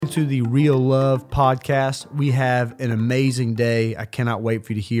To the Real Love podcast. We have an amazing day. I cannot wait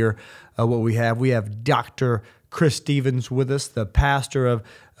for you to hear what we have. We have Dr. Chris Stevens with us, the pastor of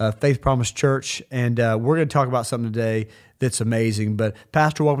Faith Promise Church, and we're going to talk about something today that's amazing. But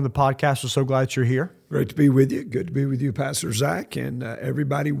Pastor, welcome to the podcast. We're so glad that you're here. Great to be with you. Good to be with you, Pastor Zach, and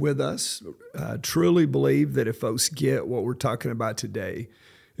everybody with us. Truly believe that if folks get what we're talking about today,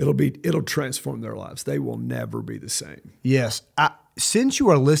 it'll transform their lives. They will never be the same. Yes. Since you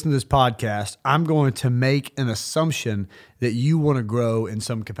are listening to this podcast, I'm going to make an assumption that you want to grow in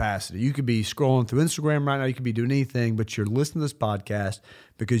some capacity. You could be scrolling through Instagram right now. You could be doing anything, but you're listening to this podcast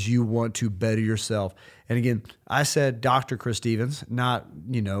because you want to better yourself. And again, I said Dr. Chris Stevens, not,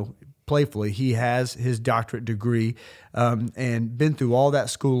 playfully. He has his doctorate degree and been through all that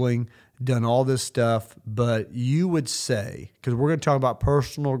schooling, done all this stuff. But you would say, because we're going to talk about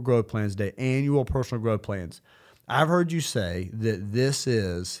personal growth plans today, annual personal growth plans. I've heard you say that this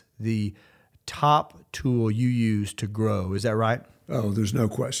is the top tool you use to grow. Is that right? Oh, there's no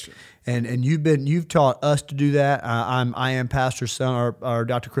question. And you've taught us to do that. I am Pastor's son, or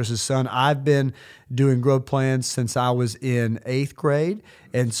Dr. Chris's son. I've been doing growth plans since I was in 8th grade,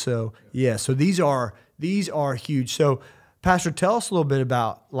 and so so these are huge. So, Pastor, tell us a little bit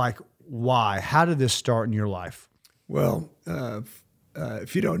about why. How did this start in your life? Well,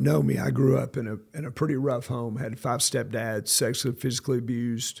 if you don't know me, I grew up in a pretty rough home. Had 5 stepdads, sexually, physically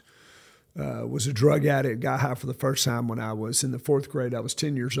abused. Was a drug addict. Got high for the first time when I was in the 4th grade. I was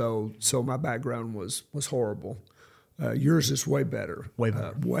 10 years old, so my background was horrible. Yours is way better. Way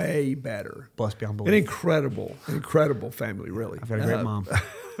better. Way better. Blessed beyond belief. An incredible family, really. I've got a great mom.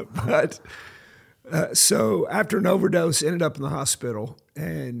 But so after an overdose, ended up in the hospital,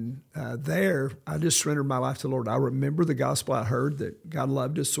 and there I just surrendered my life to the Lord. I remember the gospel I heard that God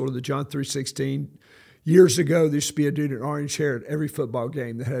loved us, sort of the John 3:16. Years ago, there used to be a dude in orange hair at every football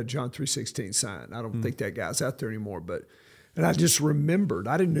game that had a John 3:16 sign. I don't think that guy's out there anymore, and I just remembered.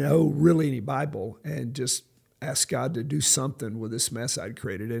 I didn't know really any Bible, and just asked God to do something with this mess I'd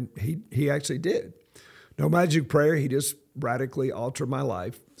created, and He actually did. No magic prayer. He just radically altered my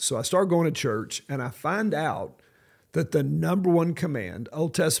life. So I started going to church, and I find out that the number one command,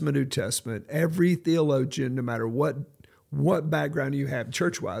 Old Testament, New Testament, every theologian, no matter what background you have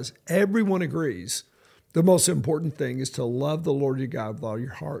church-wise, everyone agrees the most important thing is to love the Lord your God with all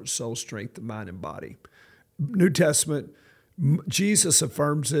your heart, soul, strength, mind, and body. New Testament, Jesus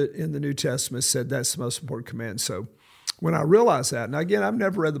affirms it in the New Testament, said that's the most important command. So when I realized that, and again, I've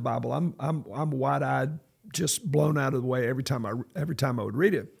never read the Bible. I'm wide-eyed, just blown out of the way every time I would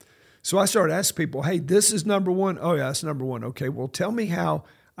read it. So I started asking people, hey, this is number one. Oh, yeah, that's number one. Okay, well, tell me how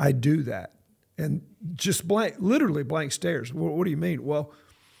I do that. And just literally blank stares. What do you mean? Well,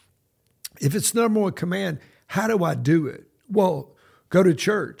 if it's number one command, how do I do it? Well, go to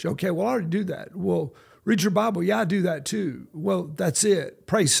church. Okay, well, I already do that. Well, read your Bible. Yeah, I do that too. Well, that's it.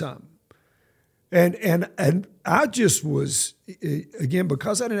 Pray some. And I just was, again,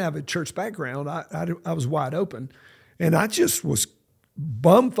 because I didn't have a church background, I was wide open. And I just was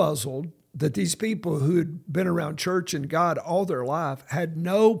bumfuzzled that these people who had been around church and God all their life had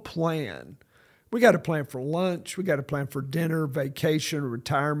no plan. We got to plan for lunch. We got to plan for dinner, vacation,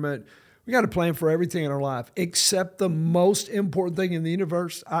 retirement. We got to plan for everything in our life except the most important thing in the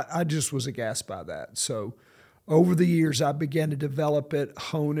universe. I just was aghast by that. So over the years, I began to develop it,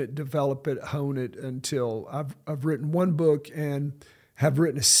 hone it, until I've written one book and have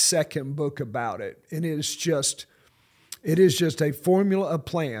written a second book about it. And it is just a formula, a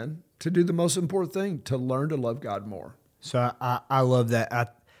plan to do the most important thing, to learn to love God more. So I love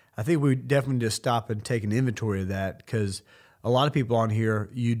that. I think we definitely need to stop and take an inventory of that, because a lot of people on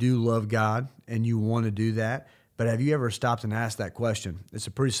here, you do love God and you want to do that. But have you ever stopped and asked that question? It's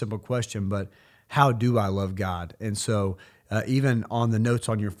a pretty simple question, but how do I love God? And so even on the notes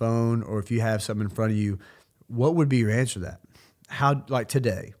on your phone, or if you have something in front of you, what would be your answer to that? How, like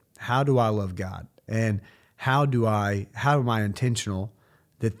today, how do I love God? And how am I intentional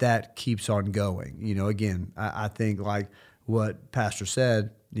that keeps on going? Again, I think like what Pastor said,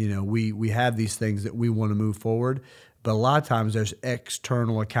 we have these things that we want to move forward, but a lot of times there's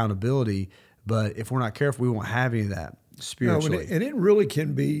external accountability, but if we're not careful, we won't have any of that spiritually. No, and it really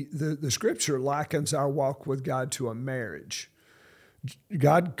can be, the scripture likens our walk with God to a marriage.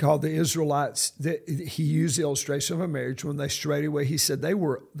 God called the Israelites, he used the illustration of a marriage. When they strayed away, he said they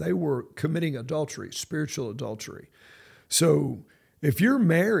were committing adultery, spiritual adultery. So if you're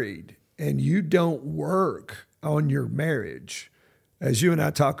married and you don't work on your marriage, as you and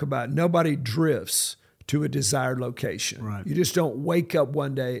I talk about, nobody drifts to a desired location. Right. You just don't wake up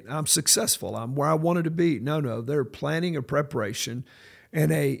one day, I'm successful, I'm where I wanted to be. No, they're planning a preparation.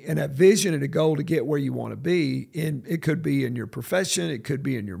 and a vision and a goal to get where you want to be. And it could be in your profession, it could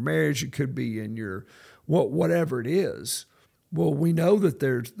be in your marriage, it could be in your whatever it is. Well, we know that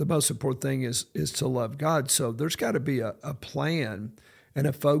the most important thing is to love God. So there's got to be a plan and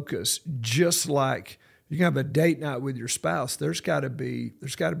a focus, just like you can have a date night with your spouse. There's got to be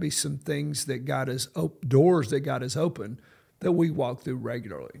some things that doors that God has opened that we walk through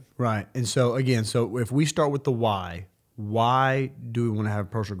regularly. Right. And so again, if we start with the why do we want to have a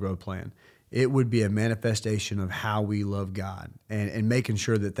personal growth plan? It would be a manifestation of how we love God and making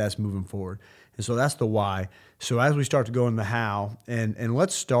sure that that's moving forward. And so that's the why. So as we start to go into the how, and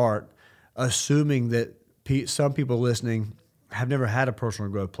let's start assuming that some people listening have never had a personal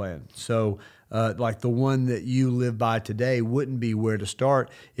growth plan. So like the one that you live by today wouldn't be where to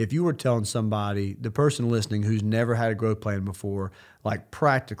start. If you were telling somebody, the person listening who's never had a growth plan before, like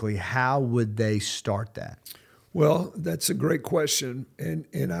practically, how would they start that? Well, that's a great question.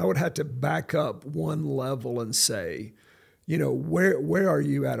 And I would have to back up one level and say, where are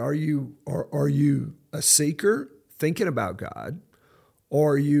you at? Are you a seeker thinking about God?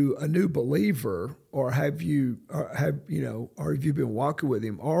 Or are you a new believer? Or have you been walking with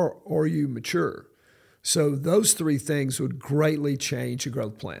him? Or are you mature? So those three things would greatly change a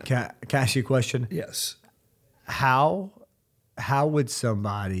growth plan. Can I ask you a question? Yes. How would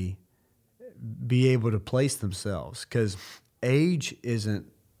somebody be able to place themselves? Because age has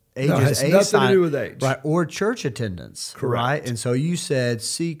nothing to do with age, right? Or church attendance, correct? Right? And so you said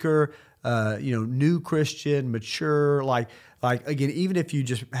seeker, new Christian, mature. Like again, even if you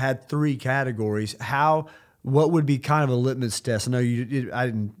just had three categories, what would be kind of a litmus test? I know I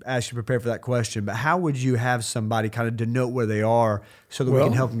didn't ask you to prepare for that question, but how would you have somebody kind of denote where they are so that we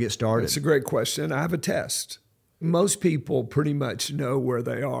can help them get started? It's a great question. I have a test. Most people pretty much know where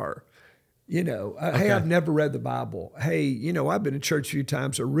they are. Hey, I've never read the Bible. Hey, I've been to church a few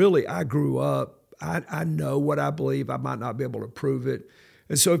times. Or really, I grew up. I know what I believe. I might not be able to prove it.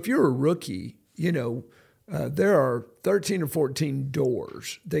 And so if you're a rookie, there are 13 or 14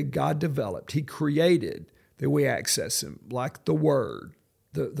 doors that God developed. He created that we access Him, like the Word,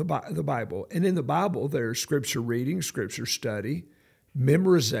 the Bible. And in the Bible, there's scripture reading, scripture study,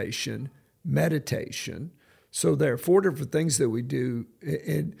 memorization, meditation. So there are 4 different things that we do.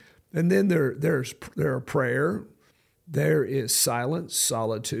 And then there are prayer, there is silence,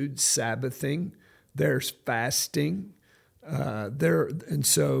 solitude, Sabbathing, there's fasting, there are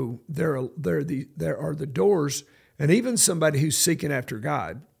the doors, and even somebody who's seeking after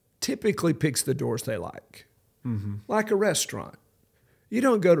God typically picks the doors they like, like a restaurant. You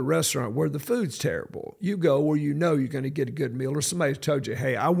don't go to a restaurant where the food's terrible. You go where you're going to get a good meal, or somebody's told you,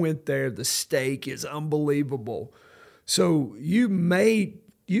 hey, I went there, the steak is unbelievable. So you may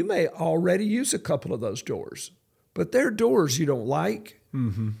already use a couple of those doors, but they're doors you don't like.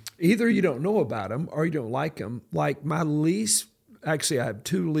 Mm-hmm. Either you don't know about them or you don't like them. Like I have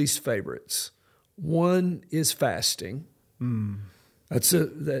 2 least favorites. One is fasting.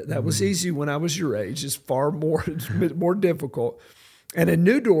 That was easy when I was your age. It's far more difficult. And a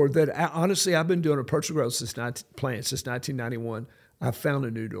new door that honestly, I've been doing a personal growth since 1991. I found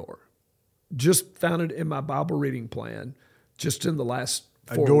a new door. Just found it in my Bible reading plan just in the last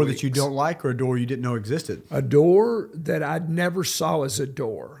 4 weeks. A door that you don't like, or a door you didn't know existed? A door that I never saw as a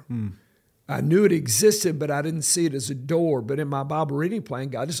door. I knew it existed, but I didn't see it as a door. But in my Bible reading plan,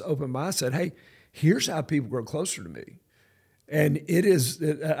 God just opened my eyes and said, hey, here's how people grow closer to me. And it is,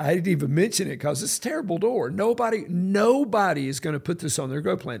 I didn't even mention it because it's a terrible door. Nobody is going to put this on their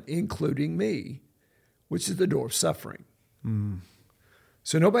growth plan, including me, which is the door of suffering.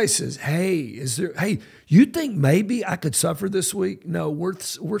 So nobody says, hey, you think maybe I could suffer this week? No,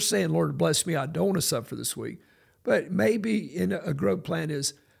 we're saying, Lord, bless me, I don't want to suffer this week. But maybe in a growth plan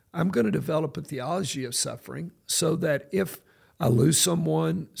is, I'm going to develop a theology of suffering so that if I lose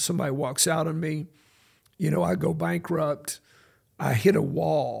somebody walks out on me, I go bankrupt, I hit a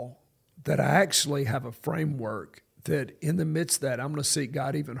wall, that I actually have a framework that in the midst of that, I'm going to seek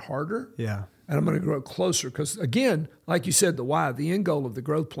God even harder. Yeah. And I'm going to grow closer because, again, like you said, the end goal of the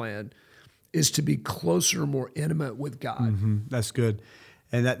growth plan is to be closer and more intimate with God. That's good.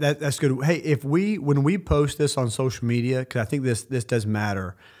 And that's good. Hey, when we post this on social media, because I think this does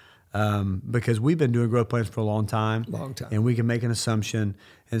matter, because we've been doing growth plans for a long time. And we can make an assumption.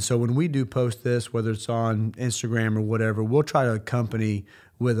 And so when we do post this, whether it's on Instagram or whatever, we'll try to accompany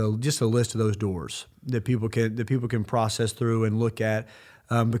with just a list of those doors that people can process through and look at.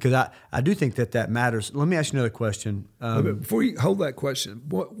 Because I do think that matters. Let me ask you another question. Before you hold that question,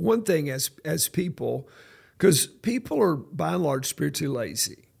 one thing as people, because people are by and large spiritually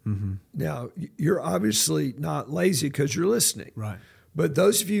lazy. Now, you're obviously not lazy because you're listening. Right. But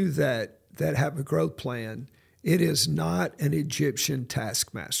those of you that have a growth plan, it is not an Egyptian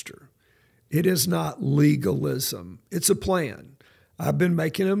taskmaster. It is not legalism. It's a plan. I've been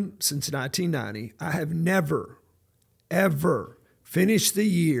making them since 1990. I have never, ever finished the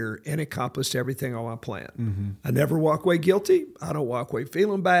year and accomplished everything on my plan. Mm-hmm. I never walk away guilty. I don't walk away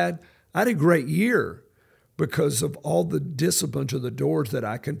feeling bad. I had a great year because of all the disciplines or the doors that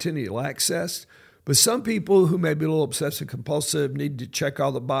I continue to access. But some people who may be a little obsessive compulsive need to check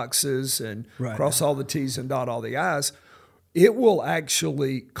all the boxes and cross all the T's and dot all the I's. It will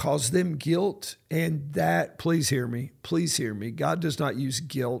actually cause them guilt. And that, please hear me, God does not use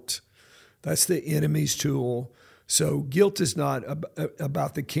guilt. That's the enemy's tool. So guilt is not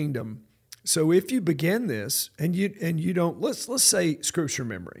about the kingdom. So if you begin this and you don't, let's say scripture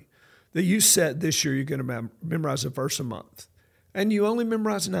memory, that you said this year you're going to memorize a verse a month, and you only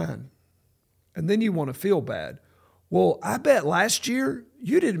memorize 9. And then you want to feel bad. Well, I bet last year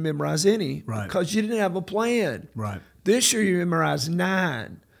you didn't memorize any because you didn't have a plan. Right. This year you memorized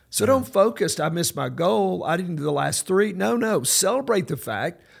 9. So don't focus, I missed my goal, I didn't do the last 3. No. Celebrate the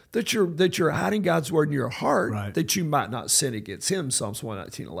fact that you're hiding God's word in your heart, that you might not sin against him, Psalms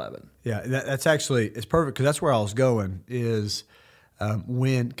 119:11. Yeah, that's actually, it's perfect because that's where I was going is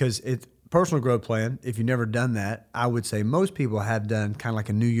because it's personal growth plan. If you've never done that, I would say most people have done kind of like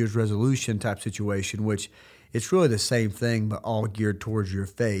a New Year's resolution type situation, which it's really the same thing, but all geared towards your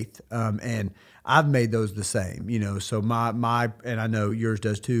faith. And I've made those the same, so my, and I know yours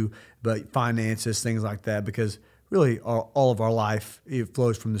does too, but finances, things like that, because really all of our life, it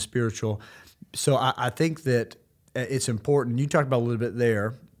flows from the spiritual. So I think that it's important. You talked about a little bit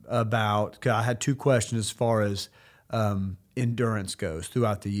there about, cause I had 2 questions as far as, endurance goes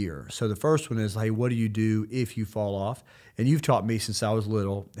throughout the year. So the first one is, hey, what do you do if you fall off? And you've taught me since I was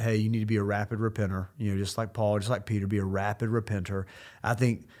little, hey, you need to be a rapid repenter, just like Paul, just like Peter, be a rapid repenter. I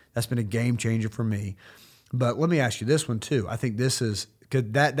think that's been a game changer for me. But let me ask you this one too. I think this is, because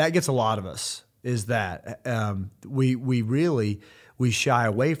that gets a lot of us, is that we shy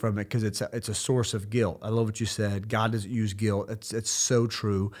away from it because it's a source of guilt. I love what you said. God doesn't use guilt. It's so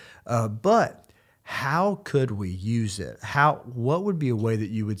true. But how could we use it? What would be a way that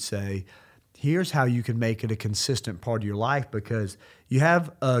you would say, here's how you can make it a consistent part of your life? Because you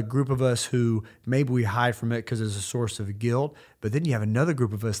have a group of us who maybe we hide from it because it's a source of guilt, but then you have another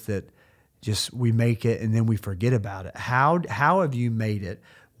group of us that just we make it and then we forget about it. How have you made it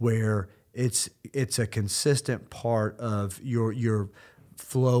where it's a consistent part of your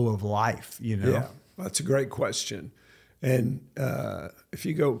flow of life? Yeah, that's a great question. And if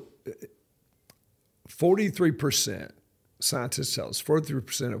you go 43%, scientists tell us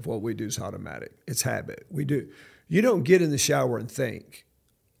 43% of what we do is automatic. It's habit. We do. You don't get in the shower and think,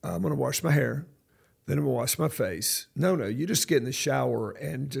 I'm going to wash my hair, then I'm going to wash my face. No, you just get in the shower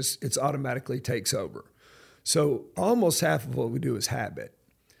and it's automatically takes over. So almost half of what we do is habit.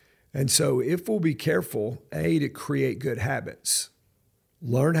 And so if we'll be careful, to create good habits,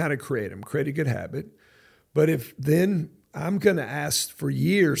 learn how to create them, create a good habit. But if then I'm going to ask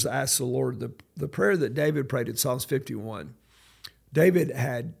the Lord, the prayer that David prayed in Psalms 51. David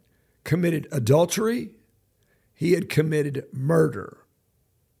had committed adultery. He had committed murder.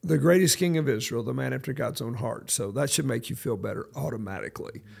 The greatest king of Israel, the man after God's own heart. So that should make you feel better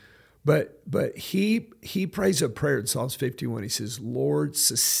automatically. But he prays a prayer in Psalms 51. He says, Lord,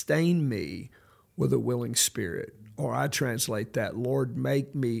 sustain me with a willing spirit. Or I translate that, Lord,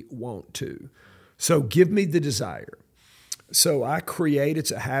 make me want to. So give me the desire. So I create,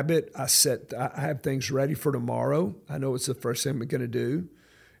 it's a habit. I have things ready for tomorrow. I know it's the first thing I'm going to do.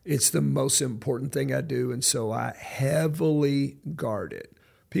 It's the most important thing I do. And so I heavily guard it.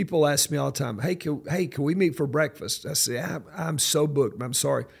 People ask me all the time, hey, can we meet for breakfast? I say, I'm so booked. I'm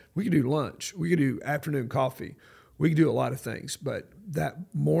sorry. We can do lunch. We can do afternoon coffee. We can do a lot of things. But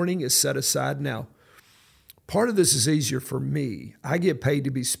that morning is set aside. Now, part of this is easier for me. I get paid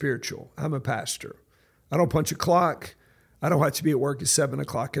to be spiritual. I'm a pastor. I don't punch a clock. I don't have to be at work at 7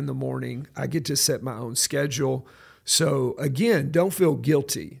 o'clock in the morning. I get to set my own schedule. So again, don't feel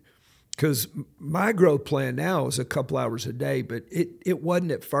guilty because my growth plan now is a couple hours a day, but it wasn't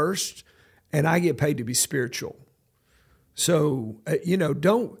at first, and I get paid to be spiritual. So,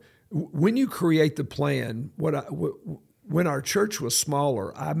 when you create the plan, when our church was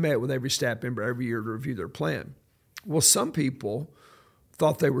smaller, I met with every staff member every year to review their plan. Well, some people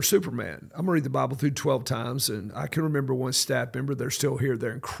thought they were Superman. I'm going to read the Bible through 12 times, and I can remember one staff member, they're still here,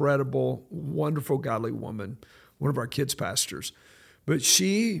 they're incredible, wonderful, godly woman, one of our kids' pastors. But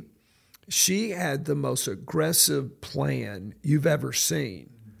she had the most aggressive plan you've ever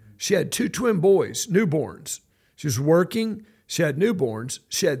seen. She had 2 twin boys, newborns. She was working. She had newborns.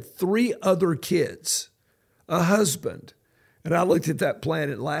 She had 3 other kids, a husband. And I looked at that plan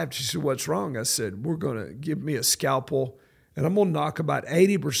and laughed. She said, "What's wrong?" I said, "We're going to give me a scalpel, and I'm going to knock about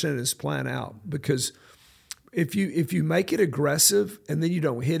 80% of this plan out, because if you make it aggressive and then you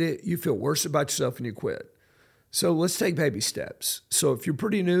don't hit it, you feel worse about yourself and you quit. So let's take baby steps. So if you're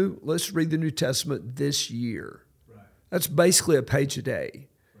pretty new, let's read the New Testament this year. Right. That's basically a page a day.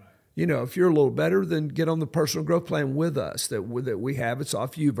 Right. You know, if you're a little better, then get on the personal growth plan with us that we have. It's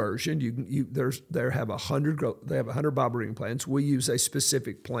off YouVersion. They have 100 Bible reading plans. We use a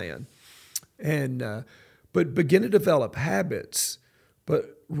specific plan, and but begin to develop habits.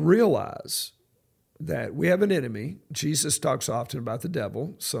 But realize that we have an enemy. Jesus talks often about the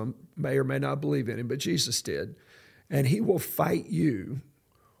devil. Some may or may not believe in him, but Jesus did. And he will fight you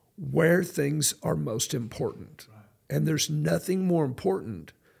where things are most important. Right. And there's nothing more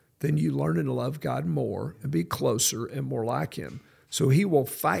important than you learning to love God more and be closer and more like him. So he will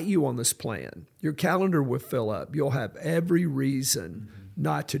fight you on this plan. Your calendar will fill up. You'll have every reason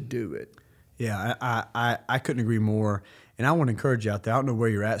not to do it. Yeah, I couldn't agree more. And I want to encourage you out there. I don't know where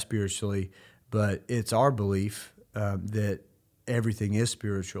you're at spiritually, but it's our belief that everything is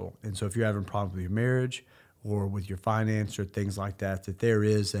spiritual. And so if you're having problems with your marriage or with your finance or things like that, that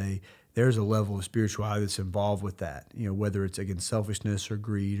there's a level of spirituality that's involved with that. You know, whether it's against selfishness or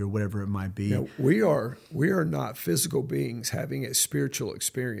greed or whatever it might be. Now, we are not physical beings having a spiritual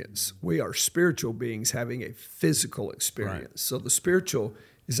experience. We are spiritual beings having a physical experience. Right. So the spiritual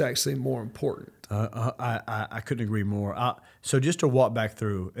is actually more important. I couldn't agree more. So just to walk back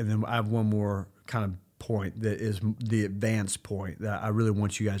through, and then I have one more kind of point that is the advanced point that I really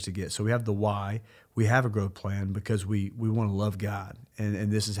want you guys to get. So we have the why. We have a growth plan because we want to love God,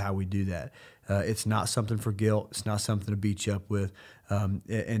 and this is how we do that. It's not something for guilt. It's not something to beat you up with,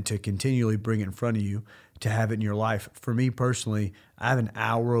 and to continually bring it in front of you, to have it in your life. For me personally, I have an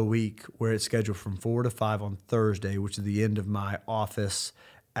hour a week where it's scheduled from 4 to 5 on Thursday, which is the end of my office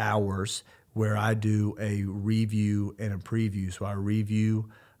hours, where I do a review and a preview. So I review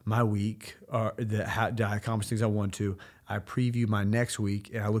my week, did I accomplish things I want to. I preview my next week,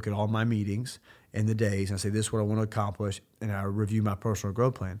 and I look at all my meetings and the days, and I say, this is what I want to accomplish, and I review my personal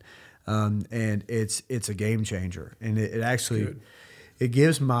growth plan. And it's a game changer. And it actually, it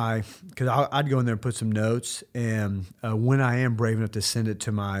gives because I'd go in there and put some notes, and when I am brave enough to send it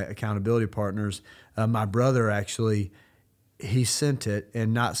to my accountability partners, my brother actually, he sent it,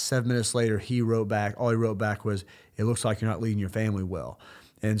 and not 7 minutes later, he wrote back. All he wrote back was, "It looks like you're not leading your family well."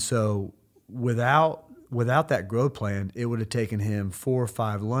 And so without that growth plan, it would have taken him 4 or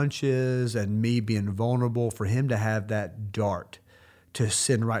 5 lunches and me being vulnerable for him to have that dart to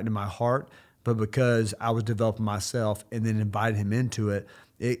send right into my heart. But because I was developing myself and then invited him into it,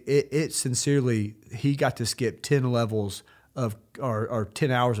 it sincerely, he got to skip 10 levels of or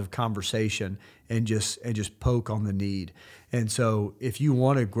 10 hours of conversation and just poke on the need. And so if you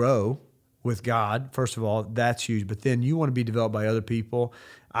want to grow with God, first of all, that's huge. But then you want to be developed by other people.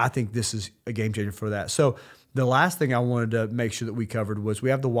 I think this is a game changer for that. So the last thing I wanted to make sure that we covered was we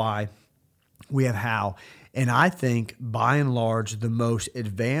have the why, we have how. And I think by and large, the most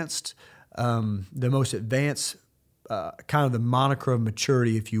advanced kind of the moniker of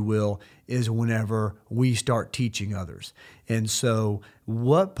maturity, if you will, is whenever we start teaching others. And so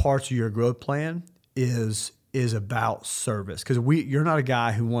what parts of your growth plan is about service? Because you're not a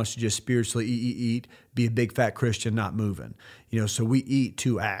guy who wants to just spiritually eat, be a big fat Christian, not moving. You know, so we eat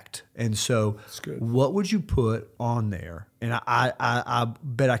to act. And so what would you put on there? And I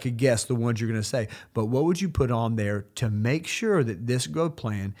bet I could guess the ones you're going to say, but what would you put on there to make sure that this growth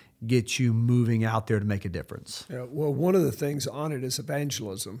plan gets you moving out there to make a difference? Yeah, well, one of the things on it is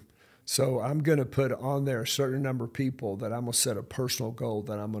evangelism. So I'm going to put on there a certain number of people that I'm going to set a personal goal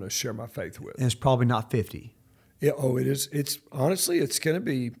that I'm going to share my faith with. And it's probably not 50. Yeah, it is. It's honestly, it's going to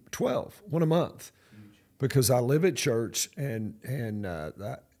be 12, one a month, because I live at church and I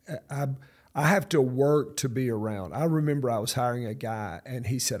have to work to be around. I remember I was hiring a guy, and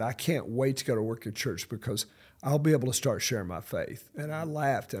he said, "I can't wait to go to work at church because I'll be able to start sharing my faith." And I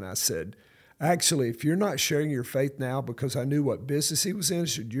laughed and I said, "Actually, if you're not sharing your faith now," because I knew what business he was in,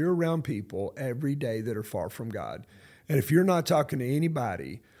 said, "You're around people every day that are far from God. And if you're not talking to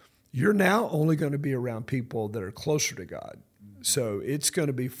anybody, you're now only going to be around people that are closer to God." So it's going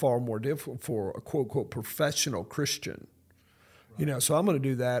to be far more difficult for a quote, quote, professional Christian. Right. You know, so I'm going to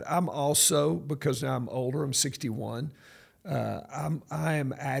do that. I'm also, because now I'm older, I'm 61, I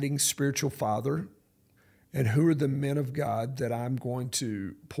am adding spiritual father. And who are the men of God that I'm going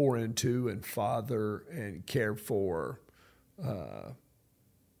to pour into and father and care for?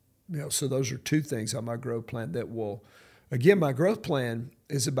 So those are 2 things on my growth plan that will again, my growth plan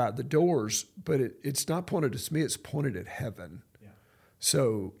is about the doors, but it's not pointed at me, it's pointed at heaven. Yeah.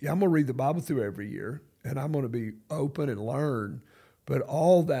 So I'm going to read the Bible through every year, and I'm going to be open and learn, but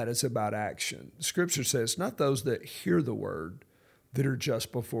all that is about action. Scripture says, not those that hear the word that are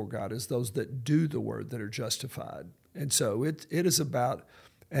just before God, it's those that do the word that are justified. And so it is about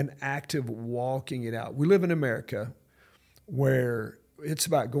an active walking it out. We live in America where it's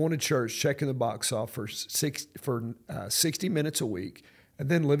about going to church, checking the box off for 60 minutes a week, and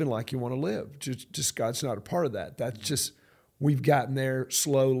then living like you want to live. Just God's not a part of that. That's just, we've gotten there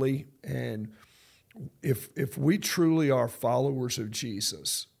slowly. And if we truly are followers of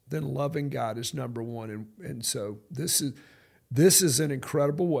Jesus, then loving God is number one. And so this is an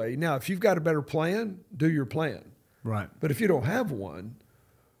incredible way. Now, if you've got a better plan, do your plan. Right. But if you don't have one,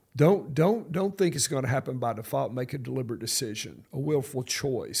 don't think it's going to happen by default. Make a deliberate decision, a willful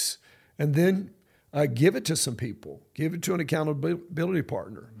choice, and then give it to some people. Give it to an accountability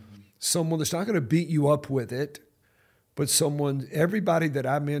partner, someone that's not going to beat you up with it, but someone. Everybody that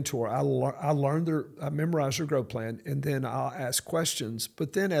I mentor, I memorize their growth plan, and then I'll ask questions.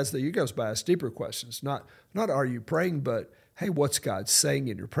 But then as the year goes by, I ask deeper questions. Not are you praying, but hey, what's God saying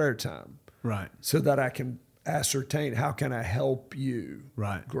in your prayer time? Right. So that I can ascertain how can I help you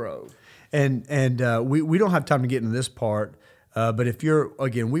grow. And we don't have time to get into this part, but if you're,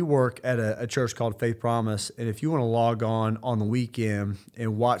 again, we work at a church called Faith Promise, and if you want to log on the weekend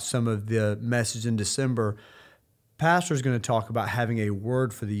and watch some of the message in December, Pastor's going to talk about having a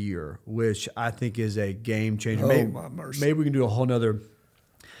word for the year, which I think is a game changer. Maybe we can do a whole nother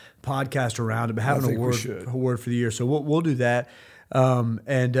podcast around it, but having a word for the year. So we'll do that.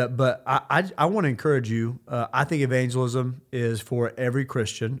 But I want to encourage you. I think evangelism is for every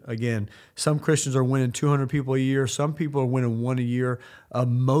Christian. Again, some Christians are winning 200 people a year. Some people are winning one a year.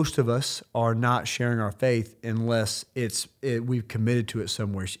 Most of us are not sharing our faith unless we've committed to it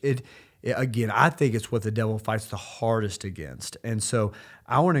somewhere. Again, I think it's what the devil fights the hardest against. And so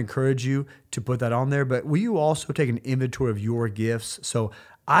I want to encourage you to put that on there. But will you also take an inventory of your gifts? So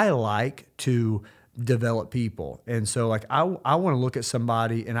I like to develop people. And so like I want to look at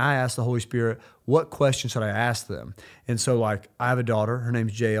somebody and I ask the Holy Spirit, what questions should I ask them? And so like I have a daughter, her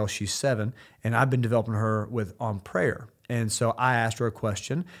name's JL, she's 7, and I've been developing her on prayer. And so I asked her a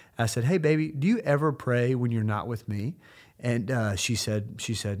question. I said, hey baby, do you ever pray when you're not with me? And she said,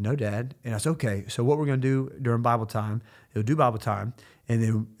 no, Dad. And I said, okay, so what we're going to do during Bible time, you'll do Bible time,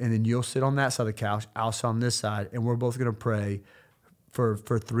 and then you'll sit on that side of the couch, I'll sit on this side, and we're both going to pray for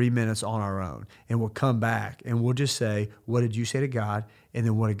 3 minutes on our own. And we'll come back and we'll just say, what did you say to God? And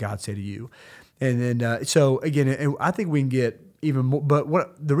then what did God say to you? And then, so again, I think we can get even more,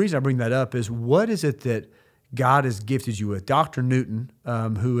 but the reason I bring that up is what is it that God has gifted you with? Dr. Newton,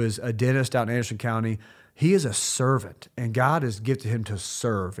 who is a dentist out in Anderson County, he is a servant, and God has gifted him to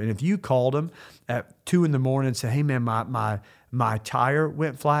serve. And if you called him at 2 a.m. and said, hey man, my tire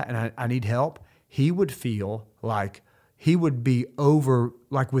went flat and I need help, he would feel like he would be over,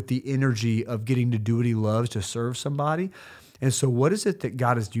 like with the energy of getting to do what he loves, to serve somebody. And so what is it that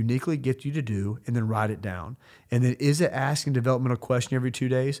God has uniquely gifted you to do? And then write it down. And then is it asking a developmental question every 2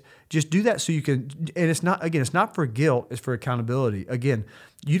 days? Just do that so you can, and it's not for guilt, it's for accountability. Again,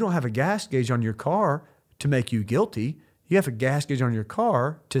 you don't have a gas gauge on your car to make you guilty. You have a gas gauge on your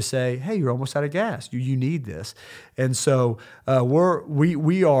car to say, hey, you're almost out of gas. You need this. And so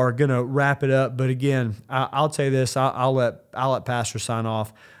we are going to wrap it up. But again, I'll say this. I'll let Pastor sign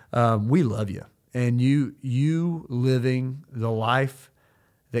off. We love you. And you living the life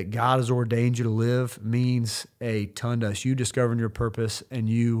that God has ordained you to live means a ton to us. You discovering your purpose and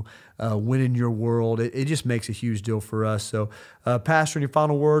you winning your world, it just makes a huge deal for us. So, Pastor, any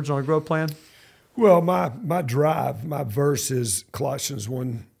final words on our growth plan? Well, my verse is Colossians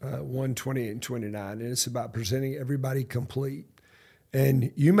 1:28 and 29, and it's about presenting everybody complete.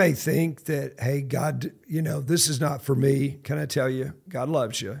 And you may think that, hey, God, this is not for me. Can I tell you, God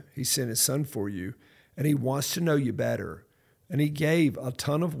loves you. He sent his son for you, and he wants to know you better. And he gave a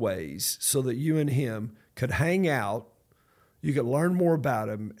ton of ways so that you and him could hang out, you could learn more about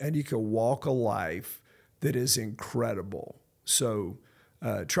him, and you could walk a life that is incredible. So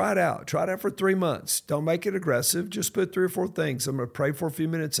try it out. Try it out for 3 months. Don't make it aggressive. Just put 3 or 4 things. I'm going to pray for a few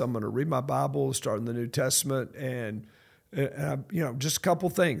minutes. I'm going to read my Bible, start in the New Testament, and just a couple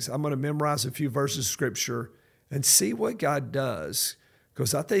things. I'm going to memorize a few verses of Scripture and see what God does,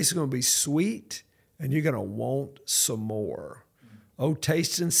 because I think it's going to be sweet, and you're going to want some more. Oh,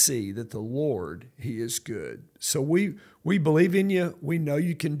 taste and see that the Lord, he is good. So we believe in you. We know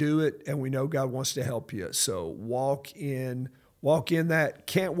you can do it, and we know God wants to help you. So walk in that.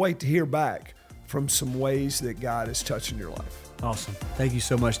 Can't wait to hear back from some ways that God is touching your life. Awesome. Thank you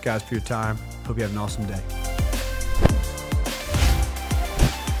so much, guys, for your time. Hope you have an awesome day.